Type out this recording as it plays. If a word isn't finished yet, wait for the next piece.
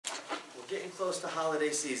getting close to holiday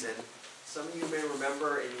season. Some of you may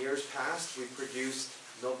remember in years past we produced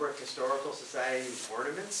Millbrook Historical Society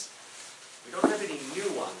ornaments. We don't have any new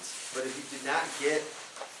ones, but if you did not get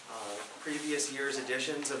previous year's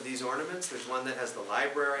editions of these ornaments, there's one that has the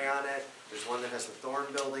library on it, there's one that has the Thorn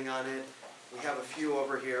Building on it. We have a few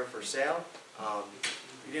over here for sale.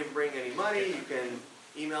 If you didn't bring any money, you can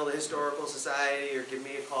email the Historical Society or give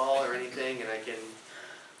me a call or anything, and I can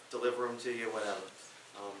deliver them to you, whatever.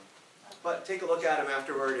 But take a look at them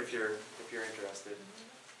afterward if you're interested.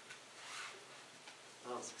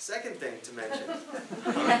 Second thing to mention,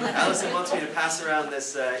 Allison wants me to pass around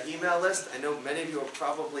this email list. I know many of you are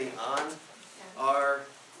probably on our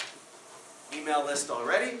email list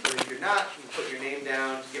already, but if you're not, you can put your name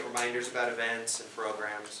down to get reminders about events and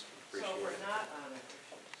programs. So we're not on it.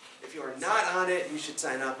 If you are not on it, you should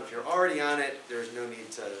sign up. If you're already on it, there's no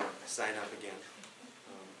need to sign up again.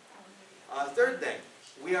 Third thing,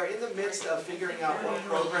 we are in the midst of figuring out what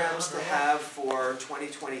programs to have for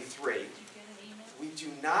 2023. We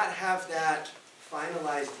do not have that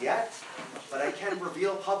finalized yet, but I can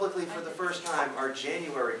reveal publicly for the first time our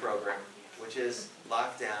January program, which is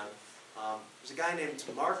locked down. There's a guy named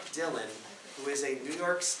Mark Dillon, who is a New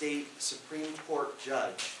York State Supreme Court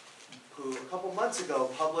judge, who a couple months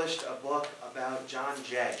ago published a book about John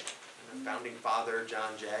Jay, the founding father,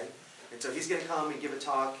 John Jay. And so he's going to come and give a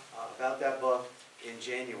talk about that book in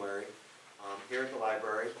January here at the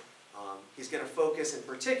library. He's going to focus in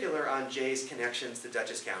particular on Jay's connections to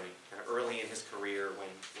Dutchess County, kind of early in his career when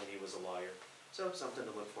he was a lawyer. So something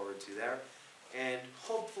to look forward to there. And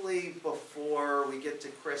hopefully before we get to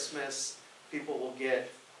Christmas, people will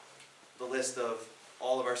get the list of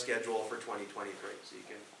all of our schedule for 2023, so you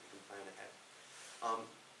can plan ahead.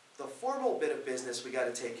 The formal bit of business we got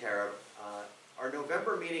to take care of. Our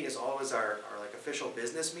November meeting is always our like official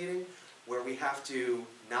business meeting, where we have to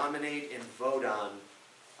nominate and vote on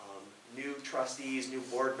new trustees, new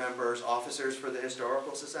board members, officers for the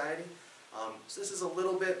Historical Society. So this is a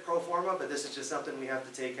little bit pro forma, but this is just something we have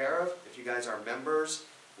to take care of. If you guys are members,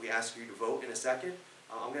 we ask you to vote in a second.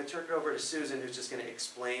 I'm going to turn it over to Susan, who's just going to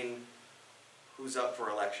explain who's up for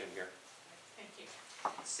election here. Thank you.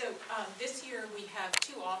 So this year we have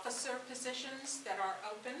 2 officer positions that are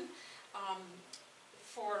open.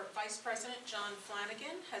 For Vice President, John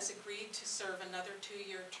Flanagan has agreed to serve another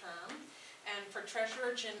 2-year term. And for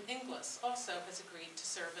Treasurer, Jim Inglis also has agreed to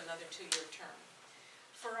serve another 2-year term.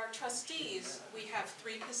 For our trustees, we have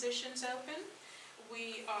 3 positions open.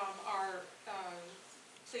 We are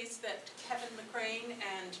pleased that Kevin McCrane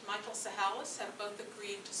and Michael Sahalis have both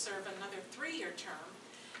agreed to serve another 3-year term.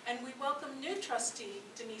 And we welcome new trustee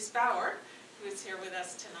Denise Bauer, who is here with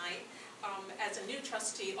us tonight, as a new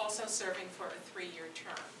trustee also serving for a 3-year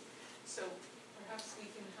term. So perhaps we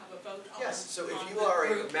can have a vote on. Yes, so if you are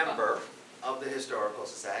a member of the Historical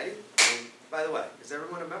Society, and by the way, is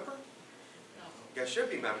everyone a member? No. You guys should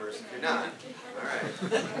be members if you're not. All right.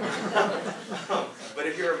 But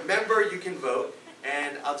if you're a member, you can vote.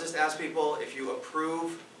 And I'll just ask people, if you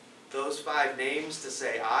approve those 5 names, to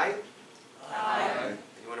say aye. Aye.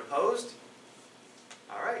 Anyone opposed?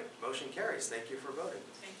 All right, motion carries. Thank you for voting.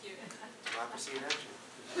 Thank you. Democracy in action.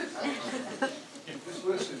 This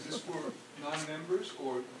list, is this for non-members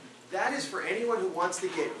or That is for anyone who wants to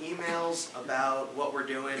get emails about what we're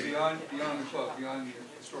doing. beyond the club, beyond the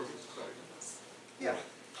Historical Society? Yeah.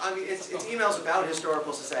 I mean, it's emails about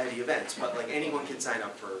Historical Society events, but like anyone can sign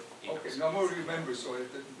up for emails. Okay, now I'm already a member, so it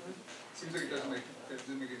seems like it doesn't make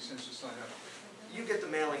any sense to sign up. You get the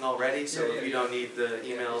mailing already, so if you don't need the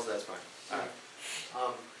emails, that's fine.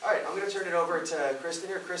 All right, I'm going to turn it over to Kristin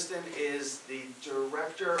here. Kristin is the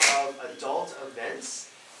Director of Adult Events.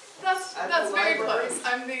 That's very close.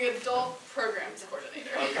 I'm the Adult Programs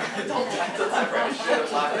Coordinator. Okay. Adult Programs. Should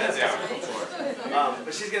have locked that down before.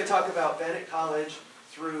 But she's going to talk about Bennett College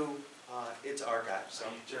through its archive, so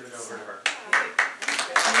turn it over to her.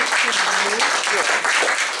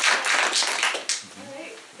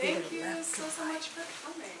 Alright, thank you so much for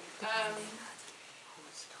coming.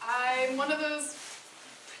 I'm one of those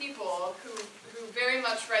people who very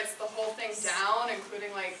much writes the whole thing down,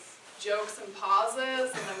 including like jokes and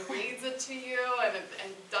pauses, and then reads it to you, and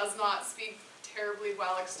does not speak terribly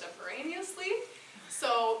well extemporaneously.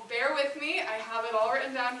 So bear with me, I have it all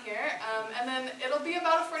written down here, and then it'll be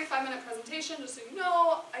about a 45-minute presentation, just so you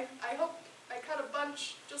know. I hope I cut a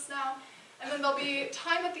bunch just now. And then there'll be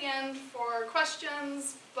time at the end for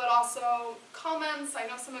questions, but also comments. I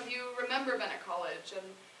know some of you remember Bennett College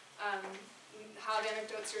and have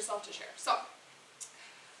anecdotes yourself to share. So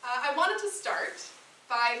I wanted to start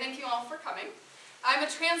by thanking you all for coming. I'm a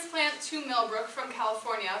transplant to Millbrook from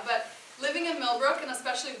California, but Living in Millbrook, and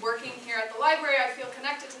especially working here at the library, I feel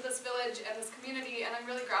connected to this village and this community, and I'm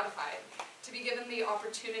really gratified to be given the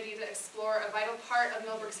opportunity to explore a vital part of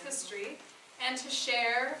Millbrook's history and to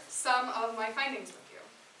share some of my findings with you.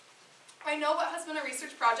 I know what has been a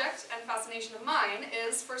research project and fascination of mine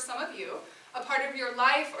is, for some of you, a part of your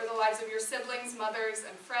life or the lives of your siblings, mothers,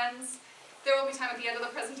 and friends. There will be time at the end of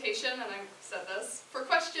the presentation, and I've said this, for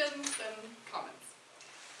questions and comments.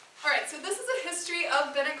 Alright, so this is a history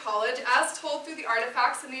of Bennett College as told through the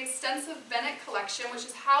artifacts in the extensive Bennett collection, which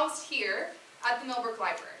is housed here at the Millbrook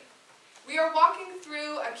Library. We are walking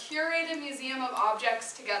through a curated museum of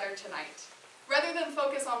objects together tonight. Rather than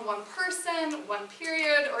focus on one person, one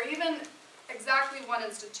period, or even exactly one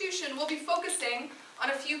institution, we'll be focusing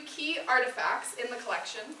on a few key artifacts in the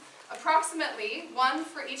collection, approximately one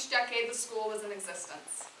for each decade the school was in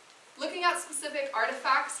existence. Looking at specific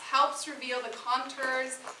artifacts helps reveal the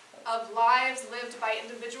contours of lives lived by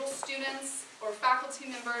individual students or faculty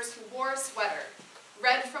members who wore a sweater,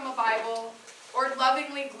 read from a Bible, or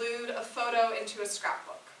lovingly glued a photo into a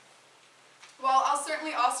scrapbook. While I'll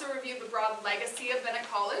certainly also review the broad legacy of Bennett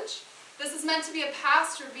College, this is meant to be a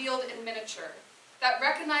past revealed in miniature that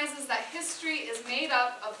recognizes that history is made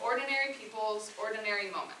up of ordinary people's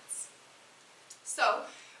ordinary moments. So,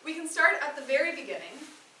 we can start at the very beginning.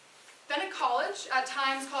 Bennett College, at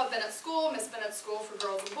times called Bennett School, Miss Bennett School for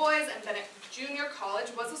Girls and Boys, and Bennett Junior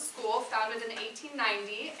College, was a school founded in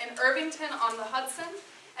 1890 in Irvington on the Hudson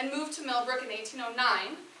and moved to Millbrook in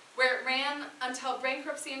 1809, where it ran until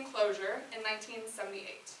bankruptcy and closure in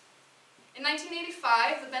 1978. In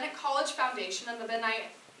 1985, the Bennett College Foundation and the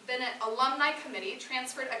Bennett Alumni Committee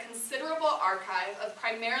transferred a considerable archive of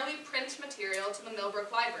primarily print material to the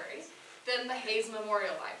Millbrook Library, then the Hayes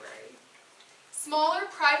Memorial Library. Smaller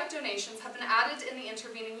private donations have been added in the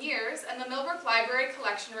intervening years, and the Millbrook Library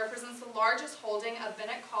collection represents the largest holding of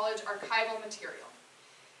Bennett College archival material.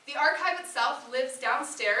 The archive itself lives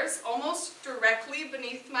downstairs, almost directly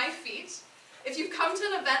beneath my feet. If you've come to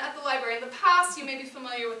an event at the library in the past, you may be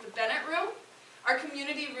familiar with the Bennett Room, our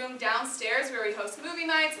community room downstairs where we host movie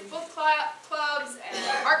nights and book clubs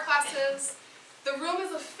and art classes. The room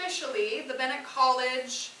is officially the Bennett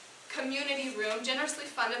College Community Room, generously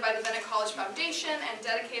funded by the Bennett College Foundation and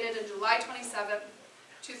dedicated in July 27,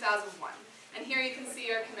 2001. And here you can see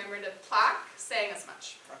our commemorative plaque saying as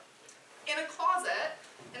much. In a closet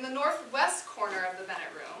in the northwest corner of the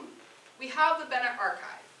Bennett Room, we have the Bennett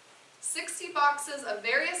Archive. 60 boxes of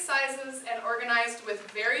various sizes and organized with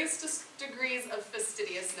various degrees of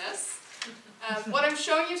fastidiousness. What I'm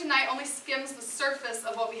showing you tonight only skims the surface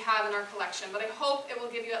of what we have in our collection, but I hope it will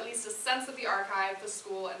give you at least a sense of the archive, the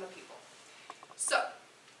school, and the people. So,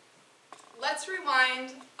 let's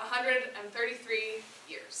rewind 133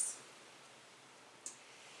 years.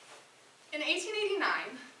 In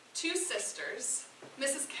 1889, two sisters,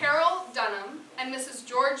 Mrs. Carol Dunham and Mrs.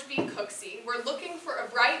 George B. Cooksey, were looking for a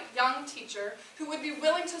bright young teacher who would be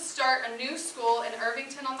willing to start a new school in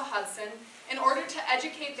Irvington on the Hudson in order to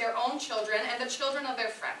educate their own children and the children of their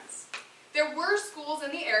friends. There were schools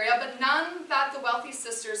in the area, but none that the wealthy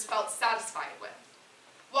sisters felt satisfied with.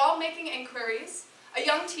 While making inquiries, a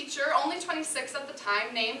young teacher, only 26 at the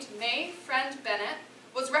time, named May Friend Bennett,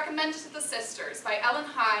 was recommended to the sisters by Ellen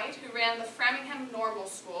Hyde, who ran the Framingham Normal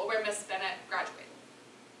School, where Miss Bennett graduated.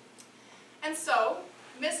 And so,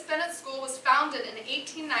 Miss Bennett School was founded in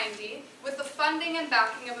 1890 with the funding and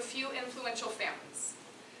backing of a few influential families.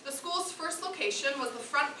 The school's first location was the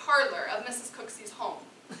front parlor of Mrs. Cooksey's home.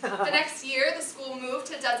 The next year, the school moved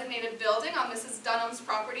to a designated building on Mrs. Dunham's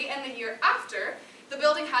property, and the year after, the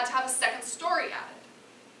building had to have a second story added.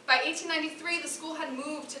 By 1893, the school had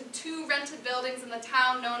moved to 2 rented buildings in the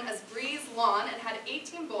town known as Breeze Lawn and had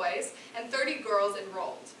 18 boys and 30 girls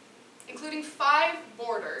enrolled, including 5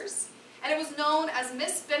 boarders, and it was known as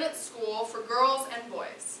Miss Bennett School for Girls and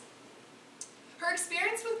Boys. Her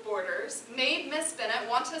experience with boarders made Miss Bennett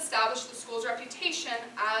want to establish the school's reputation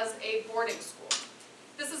as a boarding school.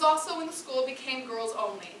 This is also when the school became girls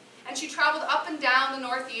only, and she traveled up and down the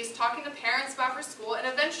Northeast talking to parents about her school and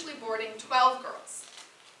eventually boarding 12 girls.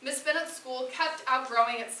 Miss Bennett's school kept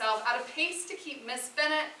outgrowing itself at a pace to keep Miss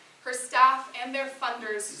Bennett, her staff, and their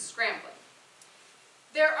funders scrambling.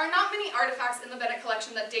 There are not many artifacts in the Bennett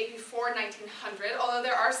collection that date before 1900, although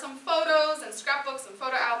there are some photos and scrapbooks and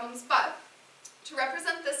photo albums, but to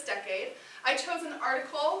represent this decade, I chose an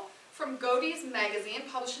article from Godey's magazine,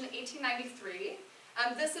 published in 1893.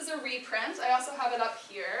 This is a reprint. I also have it up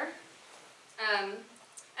here. And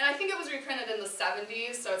I think it was reprinted in the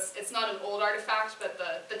 70s, so it's not an old artifact, but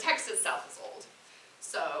the text itself is old.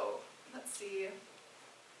 So, let's see.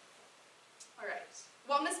 All right.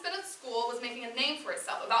 While Miss Bennett's school was making a name for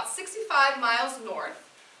itself, about 65 miles north,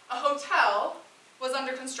 a hotel was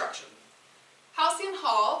under construction. Halcyon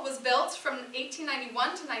Hall was built from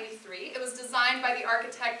 1891 to 93. It was designed by the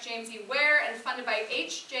architect James E. Ware and funded by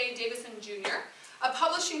H.J. Davison Jr., a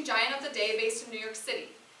publishing giant of the day based in New York City.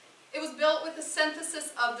 It was built with a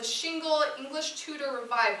synthesis of the Shingle English Tudor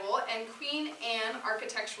Revival and Queen Anne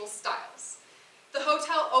architectural styles. The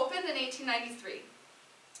hotel opened in 1893.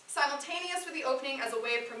 Simultaneous with the opening, as a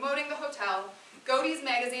way of promoting the hotel, Godey's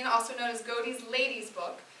magazine, also known as Godey's Ladies'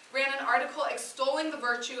 Book, ran an article extolling the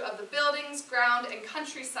virtue of the buildings, ground, and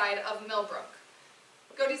countryside of Millbrook.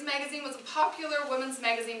 Godey's magazine was a popular women's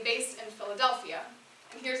magazine based in Philadelphia,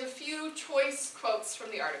 and here's a few choice quotes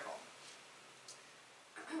from the article.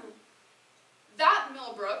 That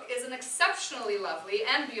Millbrook is an exceptionally lovely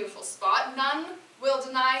and beautiful spot. None will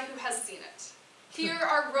deny who has seen it. Here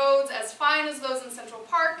are roads as fine as those in Central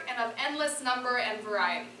Park and of endless number and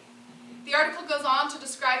variety. The article goes on to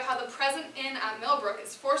describe how the present inn at Millbrook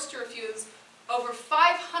is forced to refuse over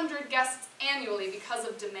 500 guests annually because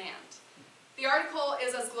of demand. The article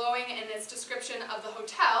is as glowing in its description of the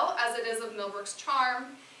hotel as it is of Millbrook's charm.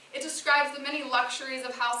 It describes the many luxuries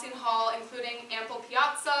of Halcyon Hall, including ample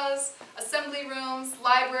piazzas, assembly rooms,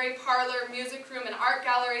 library, parlor, music room, and art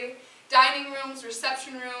gallery, dining rooms,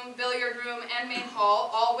 reception room, billiard room, and main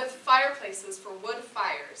hall, all with fireplaces for wood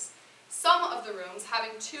fires, some of the rooms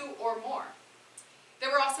having 2 or more.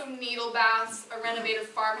 There were also needle baths, a renovated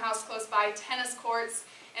farmhouse close by, tennis courts,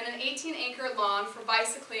 and an 18-acre lawn for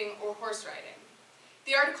bicycling or horse riding.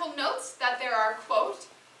 The article notes that there are, quote,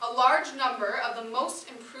 a large number of the most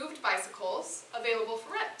improved bicycles available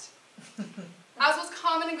for rent. As was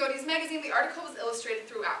common in Godey's magazine, the article was illustrated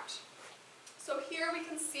throughout. So here we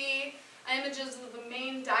can see images of the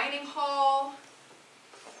main dining hall.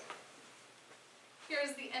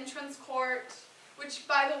 Here's the entrance court, which,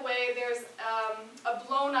 by the way, there's a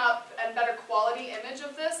blown up and better quality image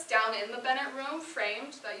of this down in the Bennett room,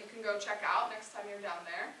 framed, that you can go check out next time you're down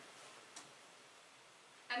there.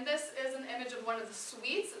 And this is an image of one of the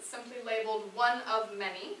suites. It's simply labeled one of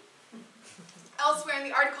many. Elsewhere in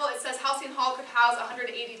the article it says Halcyon Hall could house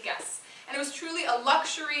 180 guests. And it was truly a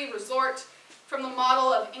luxury resort from the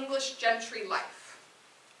model of English gentry life.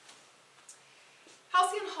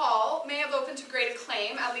 Halcyon Hall may have opened to great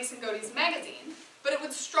acclaim, at least in Godey's magazine, but it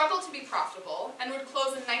would struggle to be profitable and would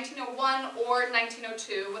close in 1901 or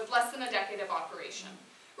 1902 with less than a decade of operation.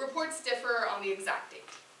 Reports differ on the exact date.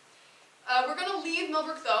 We're going to leave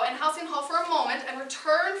Millbrook, though, and Halcyon Hall for a moment and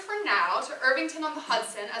return for now to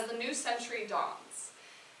Irvington-on-the-Hudson as the new century dawns.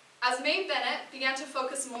 As May Bennett began to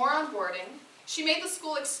focus more on boarding, she made the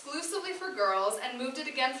school exclusively for girls and moved it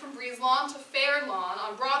again from Breeze Lawn to Fair Lawn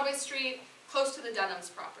on Broadway Street, close to the Denham's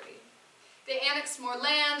property. They annexed more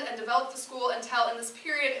land and developed the school until, in this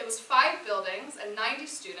period, it was 5 buildings and 90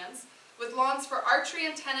 students, with lawns for archery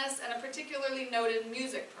and tennis and a particularly noted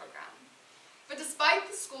music program. But despite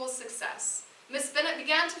the school's success, Miss Bennett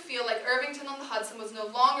began to feel like Irvington-on-the-Hudson was no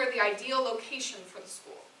longer the ideal location for the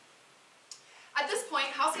school. At this point,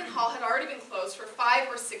 Halcyon Hall had already been closed for 5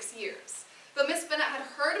 or 6 years, but Miss Bennett had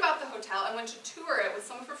heard about the hotel and went to tour it with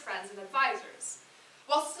some of her friends and advisors.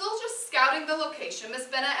 While still just scouting the location, Miss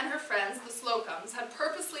Bennett and her friends, the Slocums, had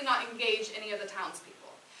purposely not engaged any of the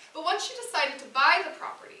townspeople. But once she decided to buy the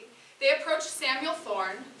property, they approached Samuel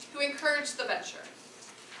Thorne, who encouraged the venture.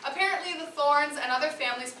 Apparently, the Thornes and other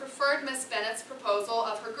families preferred Miss Bennett's proposal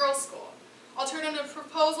of her girls' school. Alternative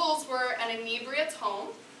proposals were an inebriate's home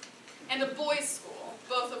and a boys' school,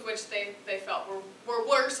 both of which they felt were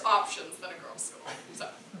worse options than a girls' school. So,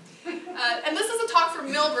 and this is a talk for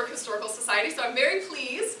Millbrook Historical Society, so I'm very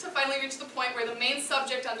pleased to finally reach the point where the main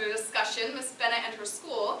subject under discussion, Miss Bennett and her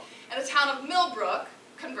school, and the town of Millbrook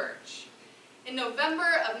converge. In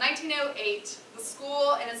November of 1908, the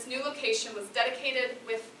school in its new location was dedicated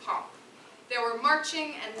with pomp. There were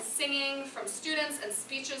marching and singing from students and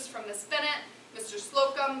speeches from Miss Bennett, Mr.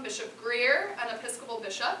 Slocum, Bishop Greer, an Episcopal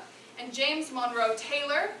bishop, and James Monroe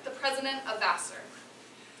Taylor, the president of Vassar.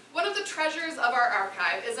 One of the treasures of our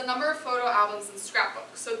archive is a number of photo albums and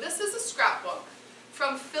scrapbooks. So this is a scrapbook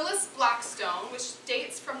from Phyllis Blackstone, which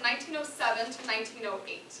dates from 1907 to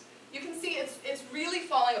 1908. You can see it's really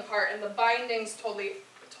falling apart and the binding's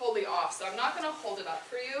totally off, so I'm not going to hold it up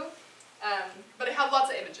for you, but I have lots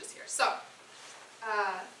of images here. So,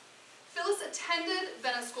 Phyllis attended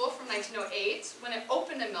Bennett School from 1908 when it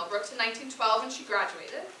opened in Millbrook to 1912 when she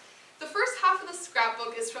graduated. The first half of the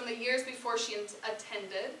scrapbook is from the years before she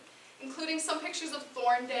attended, including some pictures of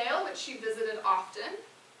Thorndale, which she visited often,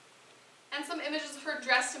 and some images of her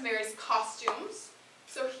dressed in various costumes.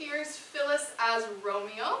 So here's Phyllis as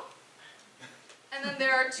Romeo. And then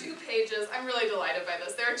there are 2 pages, I'm really delighted by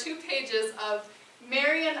this, there are 2 pages of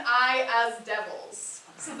Mary and I as devils.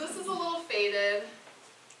 So this is a little faded.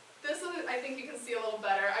 This is, I think you can see a little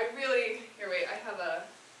better. Here wait, I have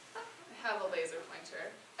a laser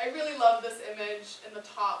pointer. I really love this image in the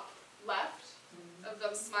top left of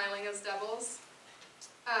them smiling as devils.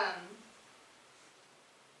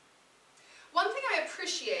 One thing I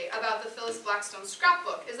appreciate about the Phyllis Blackstone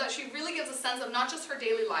scrapbook is that she really gives a sense of not just her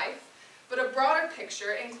daily life, but a broader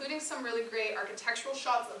picture, including some really great architectural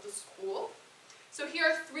shots of the school. So here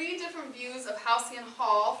are 3 different views of Halcyon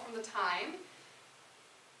Hall from the time.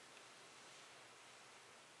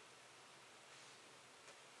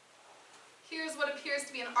 Here's what appears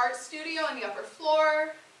to be an art studio on the upper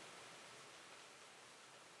floor.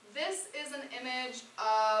 This is an image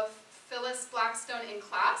of Phyllis Blackstone in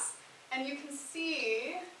class, and you can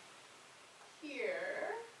see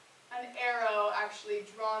here an arrow actually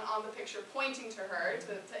drawn on the picture pointing to her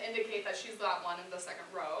to indicate that she's that one in the second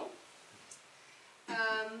row.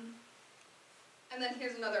 And then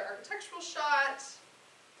here's another architectural shot,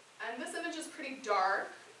 and this image is pretty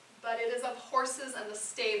dark, but it is of horses and the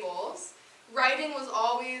stables. Writing was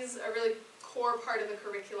always a really core part of the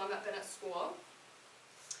curriculum at Bennett School.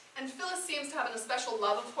 And Phyllis seems to have an especial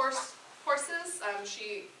love of horses.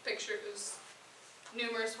 She pictures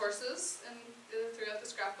numerous horses throughout the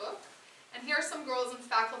scrapbook. And here are some girls in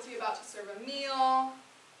faculty about to serve a meal.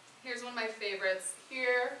 Here's one of my favorites.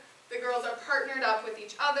 Here, the girls are partnered up with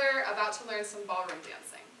each other, about to learn some ballroom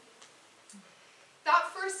dancing. That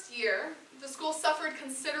first year, the school suffered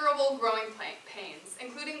considerable growing pains,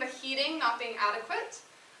 including the heating not being adequate,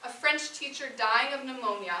 a French teacher dying of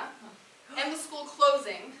pneumonia, and the school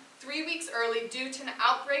closing 3 weeks early due to an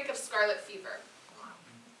outbreak of scarlet fever.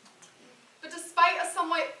 But despite a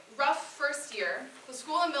somewhat rough first year, the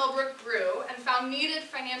school in Millbrook grew and found needed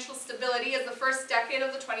financial stability as the first decade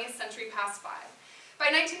of the 20th century passed by. By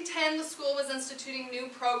 1910, the school was instituting new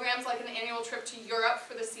programs like an annual trip to Europe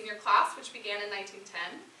for the senior class, which began in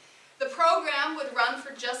 1910. The program would run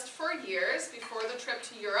for just 4 years before the trip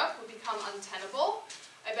to Europe would become untenable.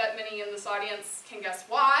 I bet many in this audience can guess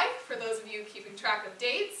why. For those of you keeping track of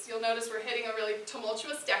dates, you'll notice we're hitting a really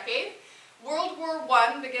tumultuous decade. World War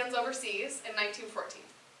I begins overseas in 1914.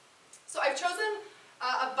 So I've chosen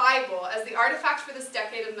a Bible as the artifact for this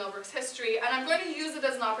decade of Millbrook's history, and I'm going to use it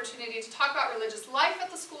as an opportunity to talk about religious life at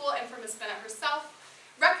the school and for Miss Bennett herself,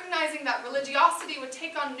 recognizing that religiosity would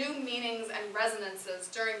take on new meanings and resonances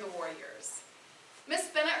during the war years. Miss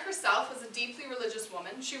Bennett herself was a deeply religious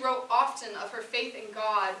woman. She wrote often of her faith in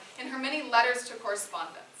God in her many letters to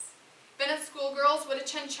correspondents. Bennett schoolgirls would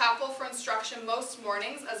attend chapel for instruction most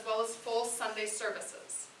mornings, as well as full Sunday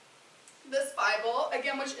services. This Bible,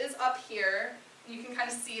 again, which is up here, you can kind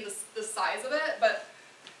of see the size of it, but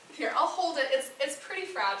here, I'll hold it. It's pretty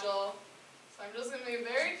fragile, so I'm just going to be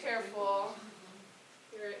very careful.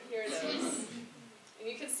 Here it is. And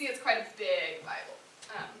you can see it's quite a big Bible.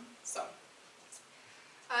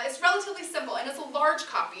 It's relatively simple, and it's a large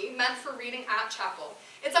copy meant for reading at chapel.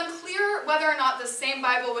 It's unclear whether or not this same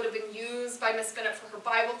Bible would have been used by Miss Bennett for her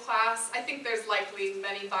Bible class. I think there's likely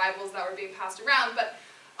many Bibles that were being passed around, but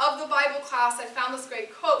of the Bible class, I found this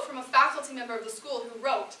great quote from a faculty member of the school who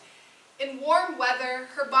wrote, "In warm weather,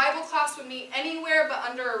 her Bible class would meet anywhere but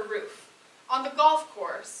under a roof, on the golf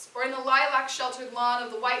course, or in the lilac-sheltered lawn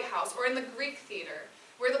of the White House, or in the Greek theater,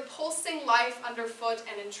 where the pulsing life underfoot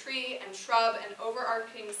and in tree and shrub and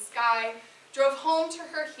overarching sky drove home to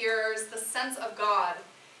her hearers the sense of God,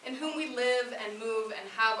 in whom we live and move and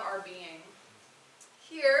have our being."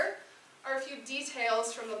 Here are a few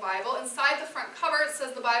details from the Bible. Inside the front cover, it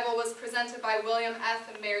says the Bible was presented by William F.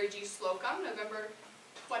 and Mary G. Slocum, November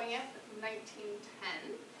 20th,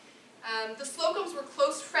 1910. The Slocums were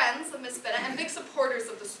close friends of Miss Bennett and big supporters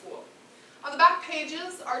of the school. On the back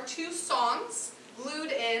pages are 2 songs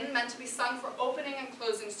glued in, meant to be sung for opening and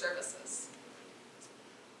closing services.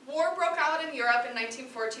 War broke out in Europe in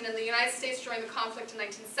 1914 and the United States joined the conflict in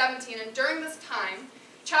 1917, and during this time,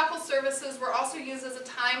 chapel services were also used as a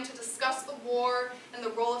time to discuss the war and the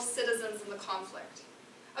role of citizens in the conflict.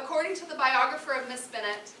 According to the biographer of Miss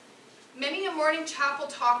Bennett, many a morning chapel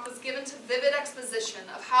talk was given to vivid exposition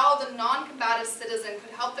of how the non-combative citizen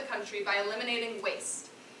could help the country by eliminating waste.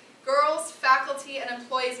 Girls, faculty, and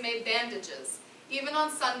employees made bandages. Even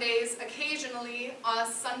on Sundays, occasionally, a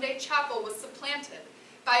Sunday chapel was supplanted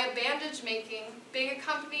by a bandage making, being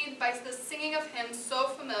accompanied by the singing of hymns so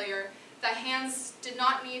familiar that hands did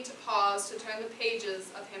not need to pause to turn the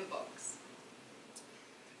pages of hymn books.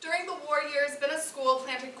 During the war years, Bennett School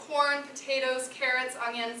planted corn, potatoes, carrots,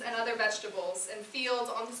 onions, and other vegetables in fields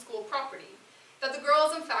on the school property. that the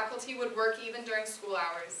girls and faculty would work even during school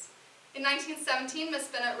hours. In 1917, Miss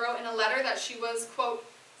Bennett wrote in a letter that she was, quote,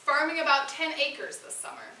 farming about 10 acres this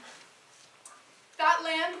summer. That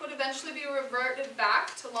land would eventually be reverted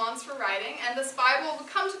back to lawns for writing, and this Bible would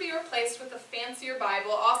come to be replaced with a fancier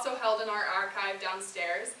Bible also held in our archive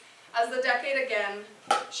downstairs as the decade again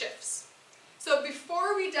shifts. So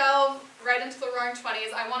before we delve right into the Roaring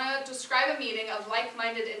Twenties, I want to describe a meeting of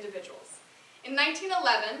like-minded individuals. In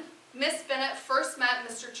 1911, Miss Bennett first met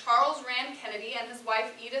Mr. Charles Rand Kennedy and his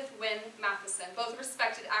wife Edith Wynne Matheson, both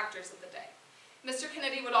respected actors of the day. Mr.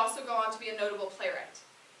 Kennedy would also go on to be a notable playwright.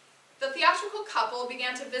 The theatrical couple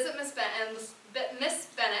began to visit Miss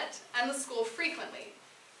Bennett and the school frequently,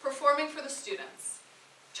 performing for the students.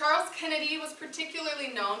 Charles Kennedy was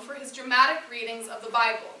particularly known for his dramatic readings of the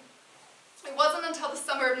Bible. It wasn't until the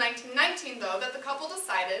summer of 1919, though, that the couple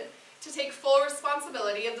decided to take full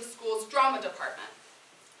responsibility of the school's drama department.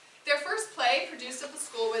 Their first play produced at the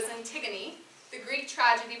school was Antigone, the Greek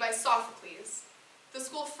tragedy by Sophocles. The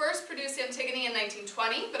school first produced Antigone in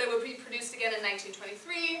 1920, but it would be produced again in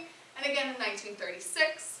 1923, and again in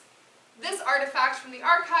 1936. This artifact from the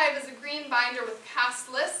archive is a green binder with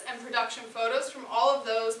cast lists and production photos from all of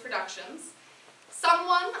those productions.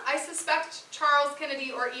 Someone, I suspect Charles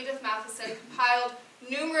Kennedy or Edith Matheson, compiled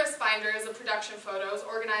numerous binders of production photos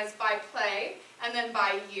organized by play and then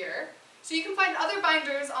by year. So you can find other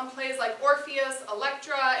binders on plays like Orpheus,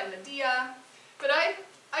 Electra, and Medea, but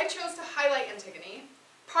I chose to highlight Antigone,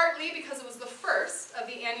 partly because it was the first of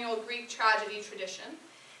the annual Greek tragedy tradition,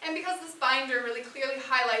 and because this binder really clearly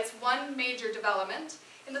highlights one major development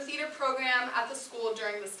in the theater program at the school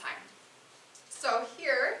during this time. So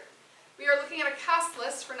here, we are looking at a cast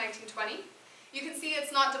list for 1920. You can see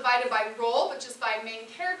it's not divided by role, but just by main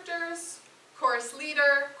characters, chorus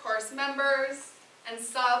leader, chorus members, and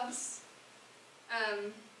subs.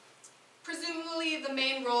 Presumably, the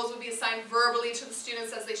main roles would be assigned verbally to the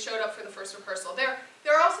students as they showed up for the first rehearsal. There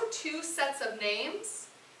are also two sets of names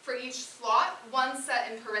for each slot, one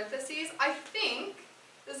set in parentheses. I think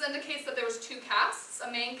this indicates that there was two casts,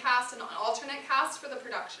 a main cast and an alternate cast for the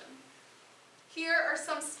production. Here are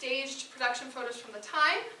some staged production photos from the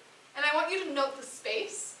time, and I want you to note the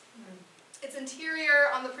space. It's interior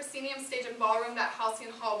on the proscenium stage and ballroom that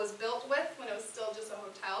Halcyon Hall was built with when it was still just a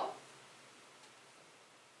hotel.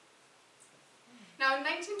 Now in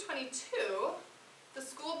 1922, the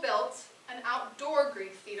school built an outdoor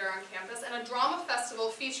Greek theater on campus, and a drama festival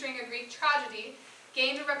featuring a Greek tragedy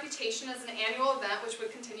gained a reputation as an annual event which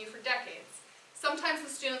would continue for decades. Sometimes the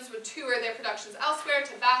students would tour their productions elsewhere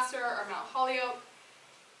to Vassar or Mount Holyoke.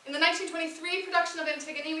 In the 1923 production of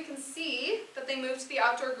Antigone, we can see that they moved to the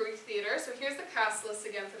outdoor Greek theater. So here's the cast list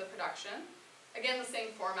again for the production. Again, the same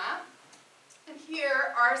format. And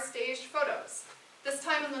here are staged photos, this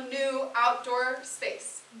time in the new outdoor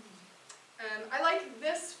space. I like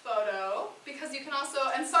this photo because you can also,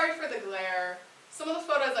 and sorry for the glare, some of the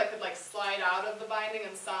photos I could like slide out of the binding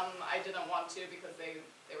and some I didn't want to because they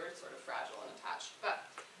were sort of fragile and attached. But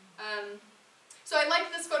so I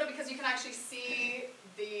like this photo because you can actually see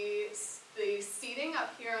the seating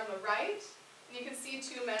up here on the right, and you can see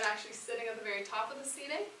two men actually sitting at the very top of the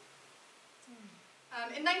seating.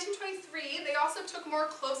 In 1923, they also took more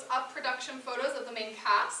close-up production photos of the main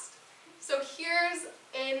cast. So here's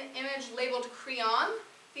an image labeled Creon,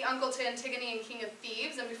 the uncle to Antigone and King of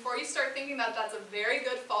Thebes, and before you start thinking that that's a very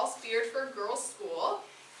good false beard for a girls' school,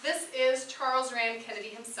 this is Charles Rand Kennedy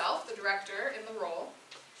himself, the director in the role.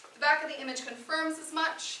 The back of the image confirms as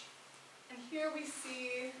much, and here we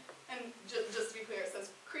see, and just to be clear, it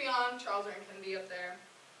says Creon, Charles Rand Kennedy up there.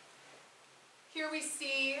 Here we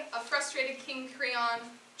see a frustrated King Creon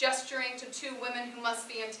gesturing to two women who must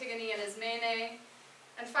be Antigone and Ismene.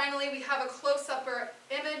 And finally, we have a close-up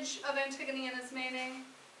image of Antigone and Ismene.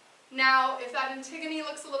 Now, if that Antigone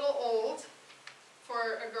looks a little old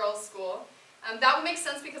for a girls' school, that would make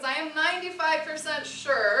sense because I am 95%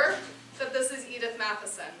 sure that this is Edith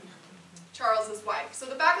Matheson, Charles's wife. So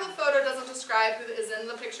the back of the photo doesn't describe who is in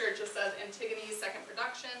the picture, it just says Antigone's second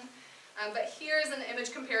production. But here's an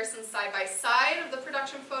image comparison side by side of the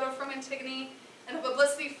production photo from Antigone and a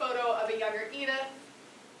publicity photo of a younger Edith.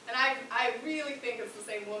 And I really think it's the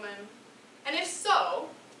same woman. And if so,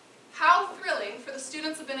 how thrilling for the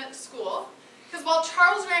students of Bennett School, because while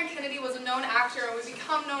Charles Rand Kennedy was a known actor and would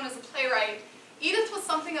become known as a playwright, Edith was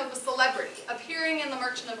something of a celebrity, appearing in The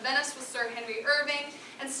Merchant of Venice with Sir Henry Irving,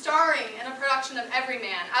 and starring in a production of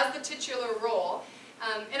Everyman as the titular role,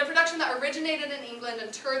 in a production that originated in England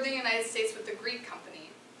and toured the United States with the Greek Company.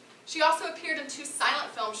 She also appeared in two silent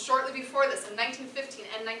films shortly before this, in 1915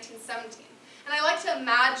 and 1917. And I like to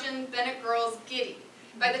imagine Bennett girls giddy,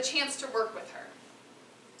 by the chance to work with her.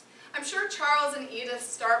 I'm sure Charles and Edith's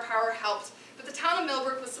star power helped, but the town of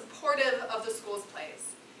Millbrook was supportive of the school's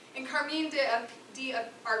plays. In Carmine de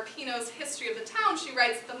Arpino's History of the Town, she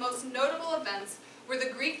writes that the most notable events were the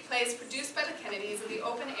Greek plays produced by the Kennedys in the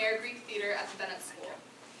open-air Greek theater at the Bennett School.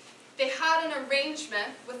 They had an arrangement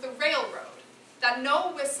with the railroad that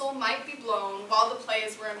no whistle might be blown while the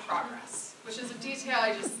plays were in progress, which is a detail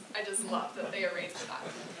I just love that they arranged that.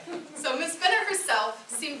 So Miss Bennett herself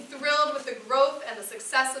seemed thrilled with the growth and the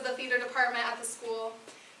success of the theater department at the school.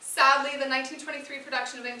 Sadly, the 1923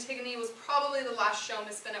 production of Antigone was probably the last show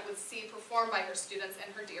Miss Bennett would see performed by her students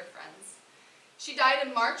and her dear friends. She died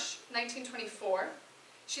in March 1924.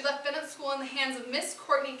 She left Bennett School in the hands of Miss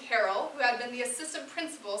Courtney Carroll, who had been the assistant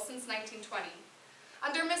principal since 1920.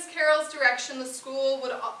 Under Miss Carroll's direction, the school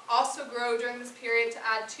would also grow during this period to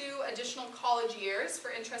add 2 additional college years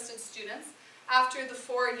for interested students after the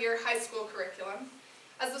 4-year high school curriculum,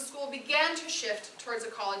 as the school began to shift towards a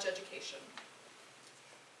college education.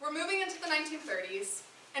 We're moving into the 1930s,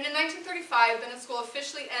 and in 1935, Bennett School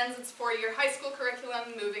officially ends its 4-year high school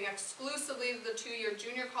curriculum, moving exclusively to the 2-year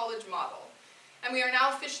junior college model. And we are now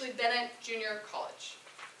officially Bennett Junior College.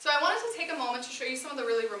 So I wanted to take a moment to show you some of the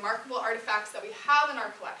really remarkable artifacts that we have in our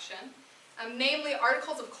collection, namely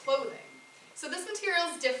articles of clothing. So this material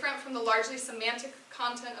is different from the largely semantic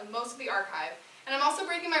content of most of the archive, and I'm also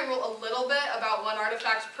breaking my rule a little bit about 1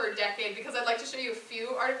 artifact per decade because I'd like to show you a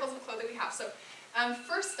few articles of clothing we have. So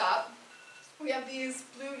first up, we have these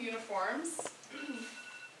blue uniforms.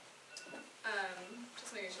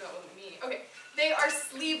 Just making sure that wasn't me. Okay, they are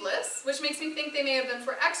sleeveless, which makes me think they may have been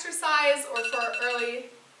for exercise or for early...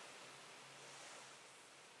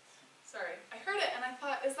 Sorry, I heard it and I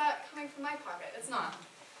thought, is that coming from my pocket? It's not.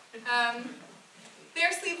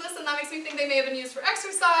 They're sleeveless, and that makes me think they may have been used for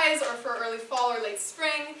exercise or for early fall or late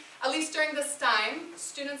spring. At least during this time,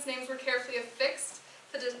 students' names were carefully affixed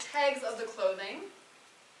to the tags of the clothing,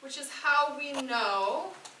 which is how we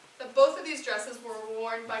know that both of these dresses were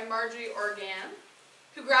worn by Marjorie Organ,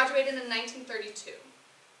 who graduated in 1932.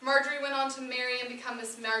 Marjorie went on to marry and become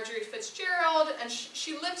Miss Marjorie Fitzgerald, and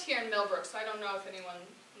she lived here in Millbrook, so I don't know if anyone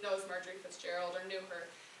knows Marjorie Fitzgerald or knew her.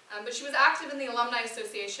 But she was active in the Alumni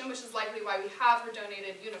Association, which is likely why we have her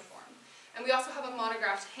donated uniform. And we also have a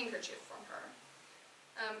monographed handkerchief from her.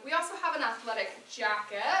 We also have an athletic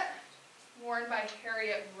jacket worn by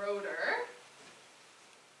Harriet Roeder.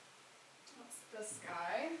 That's this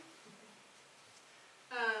guy.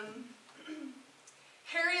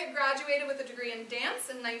 Harriet graduated with a degree in dance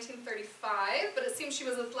in 1935, but it seems she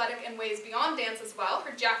was athletic in ways beyond dance as well.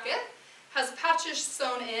 Her jacket has patches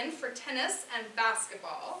sewn in for tennis and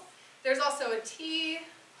basketball. There's also a T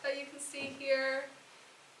that you can see here,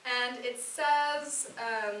 and it says,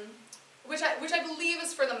 which I believe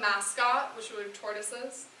is for the mascot, which were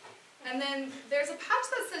tortoises. And then there's a patch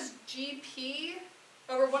that says GP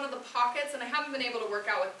over one of the pockets, and I haven't been able to work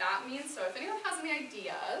out what that means, so if anyone has any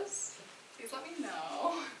ideas, please let me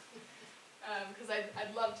know, because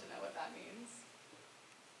I'd love to know what that means.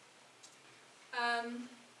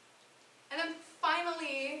 And then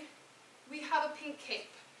finally, we have a pink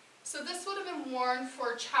cape. So this would have been worn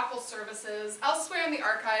for chapel services. Elsewhere in the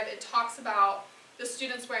archive, it talks about the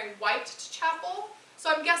students wearing white to chapel.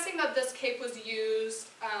 So I'm guessing that this cape was used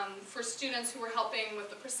for students who were helping with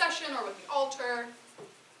the procession or with the altar.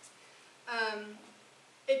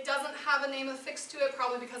 It doesn't have a name affixed to it,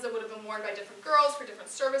 probably because it would have been worn by different girls for different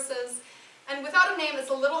services. And without a name, it's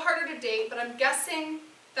a little harder to date, but I'm guessing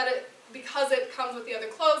that because it comes with the other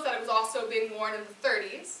clothes, that it was also being worn in the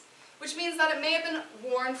 30s, which means that it may have been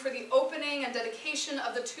worn for the opening and dedication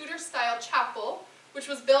of the Tudor-style chapel, which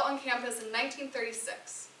was built on campus in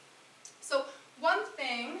 1936. So one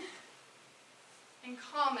thing in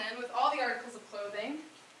common with all the articles of clothing,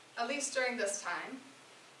 at least during this time,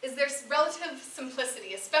 is their relative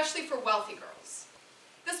simplicity, especially for wealthy girls.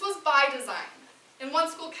 This was by design. In one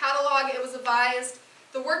school catalog, it was advised,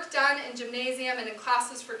 the work done in gymnasium and in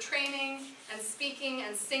classes for training and speaking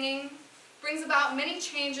and singing brings about many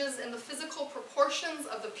changes in the physical proportions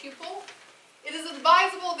of the pupil. It is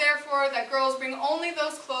advisable, therefore, that girls bring only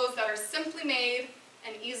those clothes that are simply made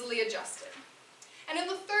and easily adjusted. And in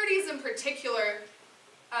the 30s in particular,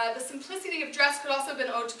 the simplicity of dress could also have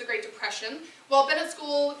been owed to the Great Depression. While Bennett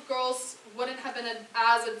School girls wouldn't have been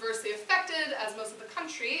as adversely affected as most of the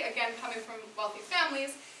country, again coming from wealthy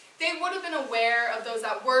families, they would have been aware of those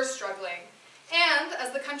that were struggling. And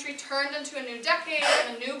as the country turned into a new decade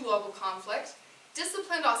and a new global conflict,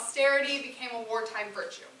 disciplined austerity became a wartime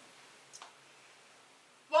virtue.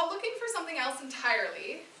 While looking for something else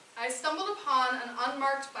entirely, I stumbled upon an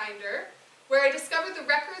unmarked binder where I discovered the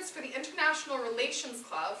records for the International Relations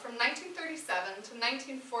Club from 1937 to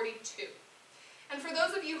 1942. And for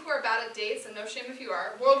those of you who are bad at dates, and no shame if you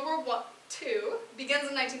are, World War II begins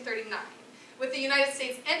in 1939, with the United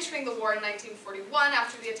States entering the war in 1941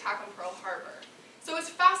 after the attack on Pearl Harbor. So it's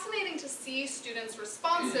fascinating to see students'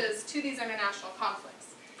 responses to these international conflicts.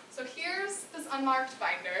 So here's this unmarked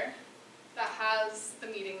binder that has the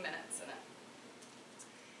meeting minutes in it.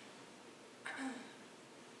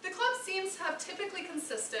 The club seems to have typically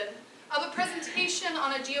consisted of a presentation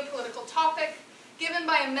on a geopolitical topic given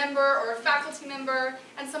by a member or a faculty member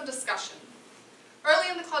and some discussion. Early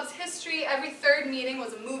in the club's history, every third meeting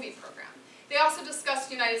was a movie program. They also discussed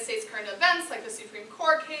United States current events like the Supreme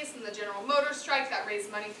Court case and the General Motors strike that raised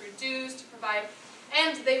money through dues to provide,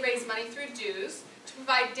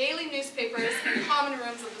 daily newspapers in common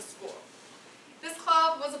rooms of the school. This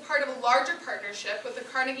club was a part of a larger partnership with the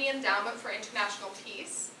Carnegie Endowment for International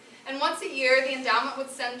Peace, and once a year the endowment would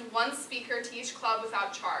send one speaker to each club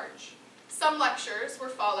without charge. Some lectures were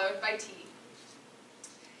followed by tea.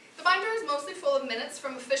 The binder is mostly full of minutes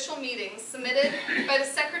from official meetings submitted by the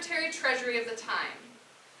Secretary-Treasury of the time.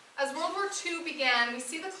 As World War II began, we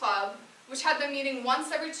see the club, which had been meeting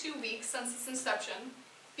once every 2 weeks since its inception,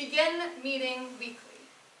 begin meeting weekly.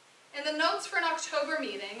 In the notes for an October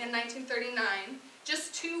meeting in 1939,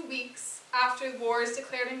 just 2 weeks after war is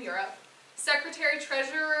declared in Europe,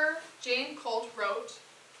 Secretary-Treasurer Jane Colt wrote,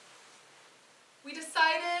 "We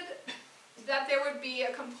decided that there would be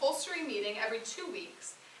a compulsory meeting every 2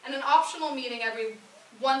 weeks and an optional meeting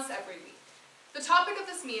once every week. The topic of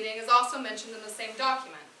this meeting is also mentioned in the same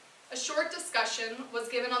document. A short discussion was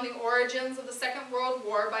given on the origins of the Second World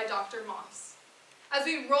War by Dr. Moss. As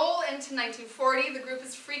we roll into 1940, the group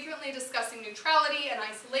is frequently discussing neutrality and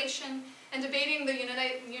isolation and debating the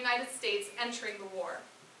United States entering the war.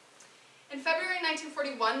 In February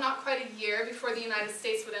 1941, not quite a year before the United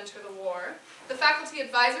States would enter the war, the faculty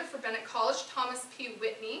advisor for Bennett College, Thomas P.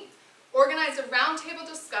 Whitney, organized a roundtable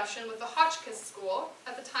discussion with the Hotchkiss School,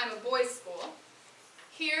 at the time a boys' school.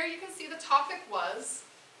 Here you can see the topic was,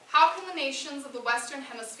 how can the nations of the Western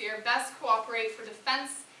Hemisphere best cooperate for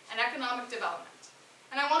defense and economic development?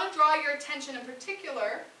 And I want to draw your attention in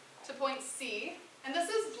particular to point C, and this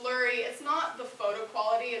is blurry, it's not the photo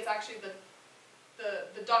quality, it's actually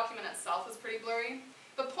the document itself is pretty blurry.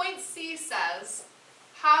 But point C says,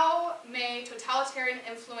 how may totalitarian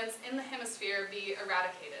influence in the hemisphere be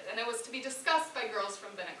eradicated? And it was to be discussed by girls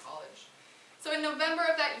from Bennett College. So in November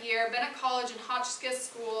of that year, Bennett College and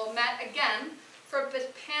Hotchkiss School met again for a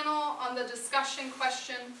panel on the discussion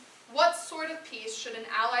question, what sort of peace should an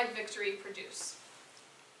Allied victory produce?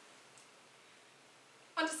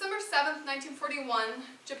 On December 7th, 1941,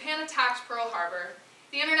 Japan attacked Pearl Harbor.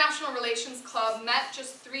 The International Relations Club met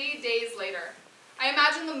just 3 days later. I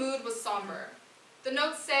imagine the mood was somber. The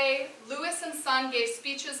notes say, Lewis and Son gave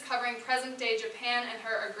speeches covering present-day Japan and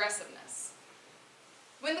her aggressiveness.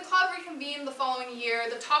 When the club reconvened the following year,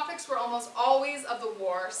 the topics were almost always of the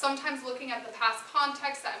war, sometimes looking at the past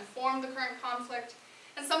context that informed the current conflict,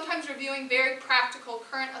 and sometimes reviewing very practical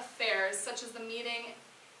current affairs, such as the meeting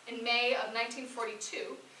in May of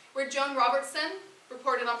 1942, where Joan Robertson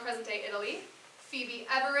reported on present-day Italy, Phoebe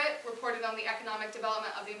Everett reported on the economic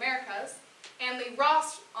development of the Americas, and Lee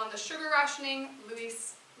Ross on the sugar rationing,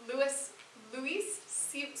 Louis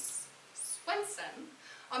Swenson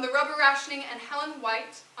on the rubber rationing, and Helen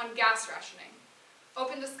White on gas rationing.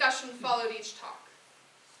 Open discussion followed each talk.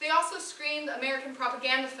 They also screened American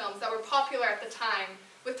propaganda films that were popular at the time,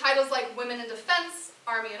 with titles like Women in Defense,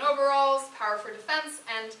 Army in Overalls, Power for Defense,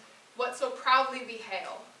 and What So Proudly We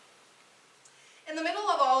Hail. In the middle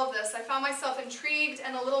of all of this, I found myself intrigued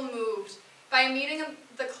and a little moved by a meeting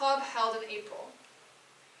the club held in April.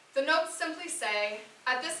 The notes simply say,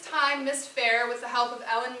 at this time, Miss Fair, with the help of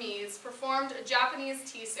Ellen Mees, performed a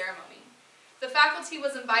Japanese tea ceremony. The faculty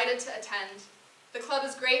was invited to attend. The club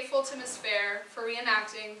is grateful to Miss Fair for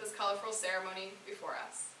reenacting this colorful ceremony before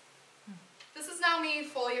us. This is now me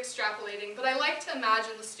fully extrapolating, but I like to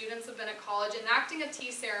imagine the students of Bennett College enacting a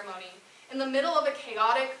tea ceremony in the middle of a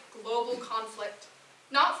chaotic global conflict,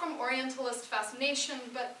 not from Orientalist fascination,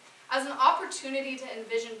 but as an opportunity to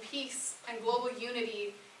envision peace and global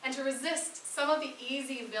unity and to resist some of the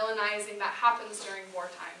easy villainizing that happens during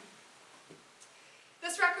wartime.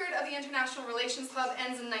 This record of the International Relations Club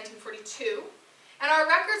ends in 1942, and our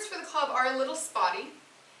records for the club are a little spotty.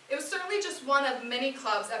 It was certainly just one of many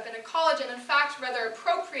clubs at Bennett College, and in fact, rather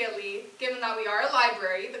appropriately, given that we are a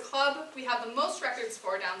library, the club we have the most records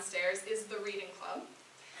for downstairs is the Reading Club.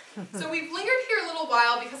 So we've lingered here a little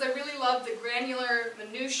while because I really love the granular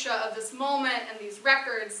minutiae of this moment and these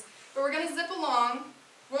records, but we're going to zip along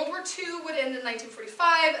World War II would end in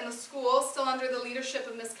 1945, and the school, still under the leadership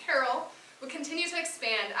of Miss Carroll, would continue to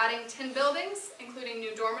expand, adding 10 buildings, including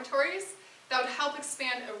new dormitories, that would help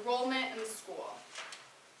expand enrollment in the school.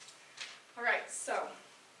 All right, so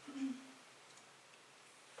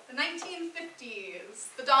the 1950s,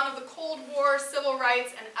 the dawn of the Cold War, civil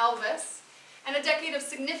rights, and Elvis, and a decade of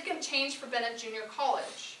significant change for Bennett Junior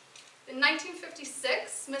College. In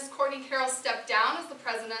 1956, Miss Courtney Carroll stepped down as the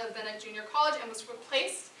president of Bennett Junior College and was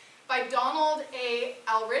replaced by Donald A.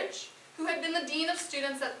 Elridge, who had been the dean of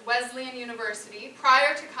students at Wesleyan University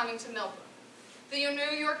prior to coming to Millbrook. The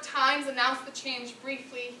New York Times announced the change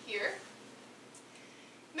briefly here.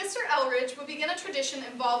 Mr. Elridge would begin a tradition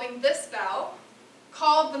involving this bell,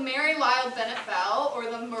 called the Mary Lyle Bennett Bell, or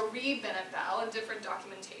the Marie Bennett Bell in different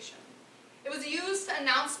documentation. It was used to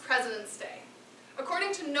announce President's Day.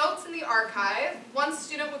 According to notes in the archive, one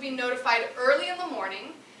student would be notified early in the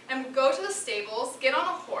morning and would go to the stables, get on a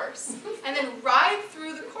horse, and then ride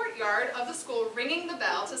through the courtyard of the school ringing the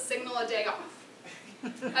bell to signal a day off.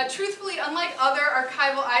 Truthfully, unlike other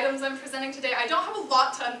archival items I'm presenting today, I don't have a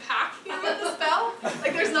lot to unpack here with this bell.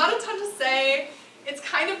 Like, there's not a ton to say. It's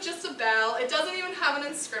kind of just a bell. It doesn't even have an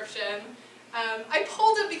inscription. I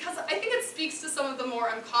pulled it because I think it speaks to some of the more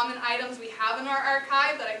uncommon items we have in our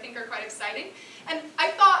archive that I think are quite exciting. And I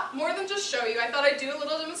thought, more than just show you, I thought I'd do a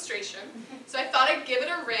little demonstration. So I thought I'd give it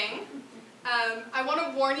a ring. I want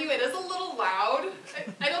to warn you, it is a little loud.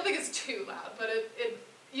 I don't think it's too loud, but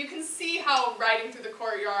you can see how riding through the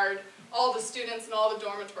courtyard, all the students and all the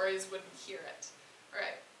dormitories would hear it. All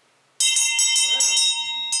right.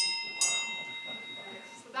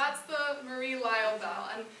 So that's the Marie Lyle bell.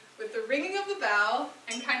 And with the ringing of the bell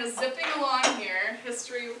and kind of zipping along here,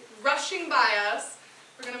 history rushing by us,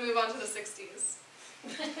 we're going to move on to the 60s.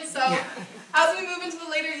 So, as we move into the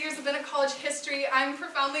later years of Bennett College history, I'm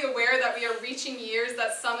profoundly aware that we are reaching years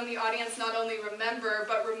that some in the audience not only remember,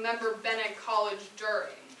 but remember Bennett College during.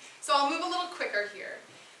 So I'll move a little quicker here.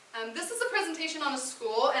 This is a presentation on a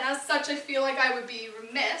school, and as such I feel like I would be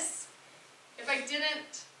remiss if I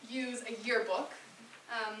didn't use a yearbook.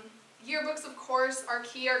 Yearbooks, of course, are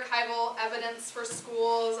key archival evidence for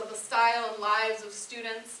schools of the style and lives of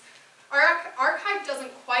students. Our archive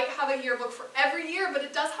doesn't quite have a yearbook for every year, but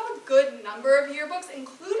it does have a good number of yearbooks,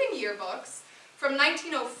 including yearbooks from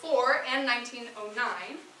 1904 and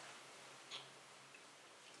 1909.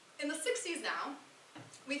 In the 60s now,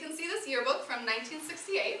 we can see this yearbook from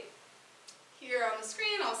 1968, here on the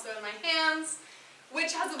screen, also in my hands,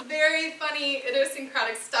 which has a very funny,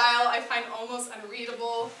 idiosyncratic style I find almost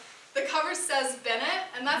unreadable. The cover says Bennett,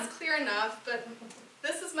 and that's clear enough, but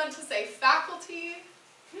this is meant to say faculty,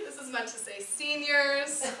 this is meant to say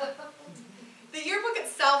seniors. The yearbook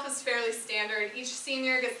itself is fairly standard. Each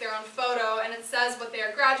senior gets their own photo, and it says what they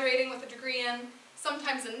are graduating with a degree in,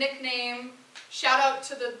 sometimes a nickname. Shout out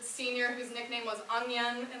to the senior whose nickname was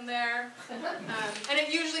Onion in there. And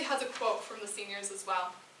it usually has a quote from the seniors as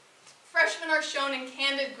well. Freshmen are shown in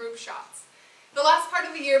candid group shots. The last part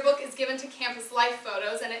of the yearbook is given to campus life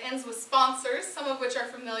photos, and it ends with sponsors, some of which are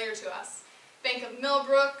familiar to us. Bank of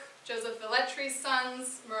Millbrook, Joseph Velletri's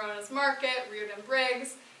Sons, Morona's Market, Reardon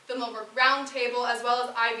Briggs, the Millbrook Round Table, as well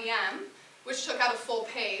as IBM, which took out a full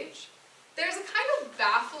page. There's a kind of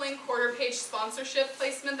baffling quarter-page sponsorship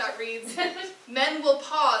placement that reads, "Men will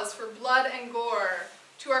pause for blood and gore.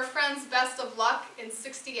 To our friends, best of luck in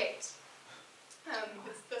 '68.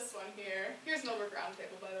 It's this one here. Here's Millbrook Round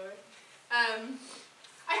Table, by the way.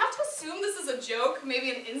 I have to assume this is a joke,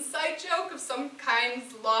 maybe an inside joke of some kind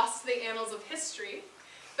lost to the annals of history.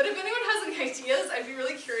 But if anyone has any ideas, I'd be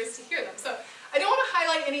really curious to hear them. So I don't want to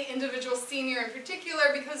highlight any individual senior in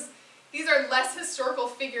particular because these are less historical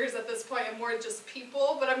figures at this point and more just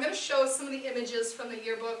people, but I'm going to show some of the images from the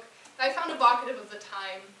yearbook that I found evocative of the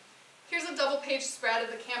time. Here's a double-page spread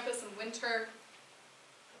of the campus in winter.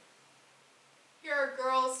 Here are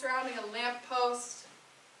girls surrounding a lamppost.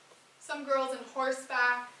 Some girls in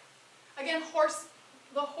horseback. Again, the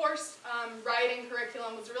horse riding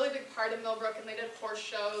curriculum was a really big part of Millbrook, and they did horse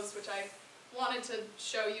shows, which I wanted to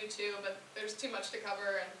show you too, but there's too much to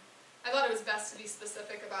cover, and I thought it was best to be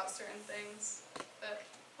specific about certain things. But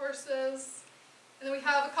horses, and then we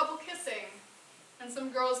have a couple kissing, and some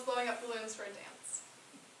girls blowing up balloons for a dance.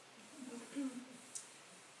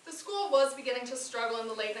 The school was beginning to struggle in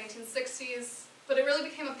the late 1960s, but it really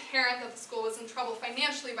became apparent that the school was in trouble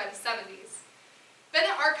financially by the 70s.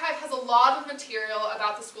 Bennett Archive has a lot of material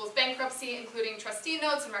about the school's bankruptcy, including trustee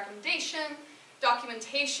notes and recommendation,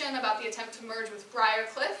 documentation about the attempt to merge with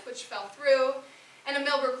Briarcliff, which fell through, and a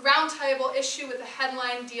Millbrook Roundtable issue with the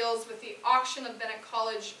headline deals with the auction of Bennett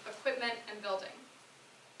College equipment and building.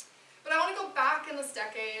 But I want to go back in this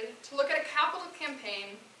decade to look at a capital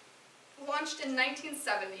campaign launched in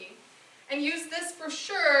 1970 and use this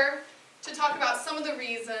brochure to talk about some of the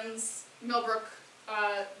reasons Millbrook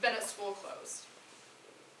Bennett School closed.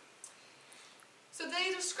 So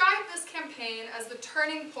they describe this campaign as the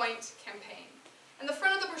Turning Point campaign. And the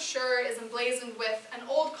front of the brochure is emblazoned with an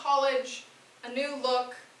old college, a new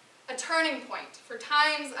look, a turning point for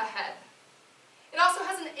times ahead. It also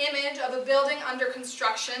has an image of a building under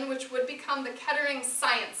construction which would become the Kettering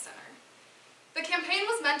Science Center. The campaign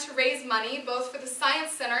was meant to raise money both for the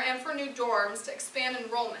Science Center and for new dorms to expand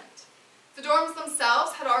enrollment. The dorms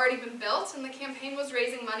themselves had already been built and the campaign was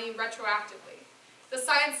raising money retroactively. The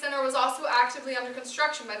Science Center was also actively under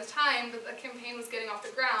construction by the time that the campaign was getting off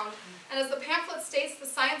the ground, and as the pamphlet states, the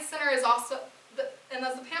Science Center is also,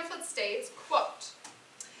 quote,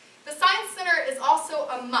 "The Science Center is also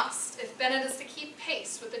a must if Bennett is to keep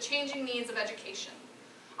pace with the changing needs of education.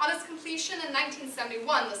 On its completion in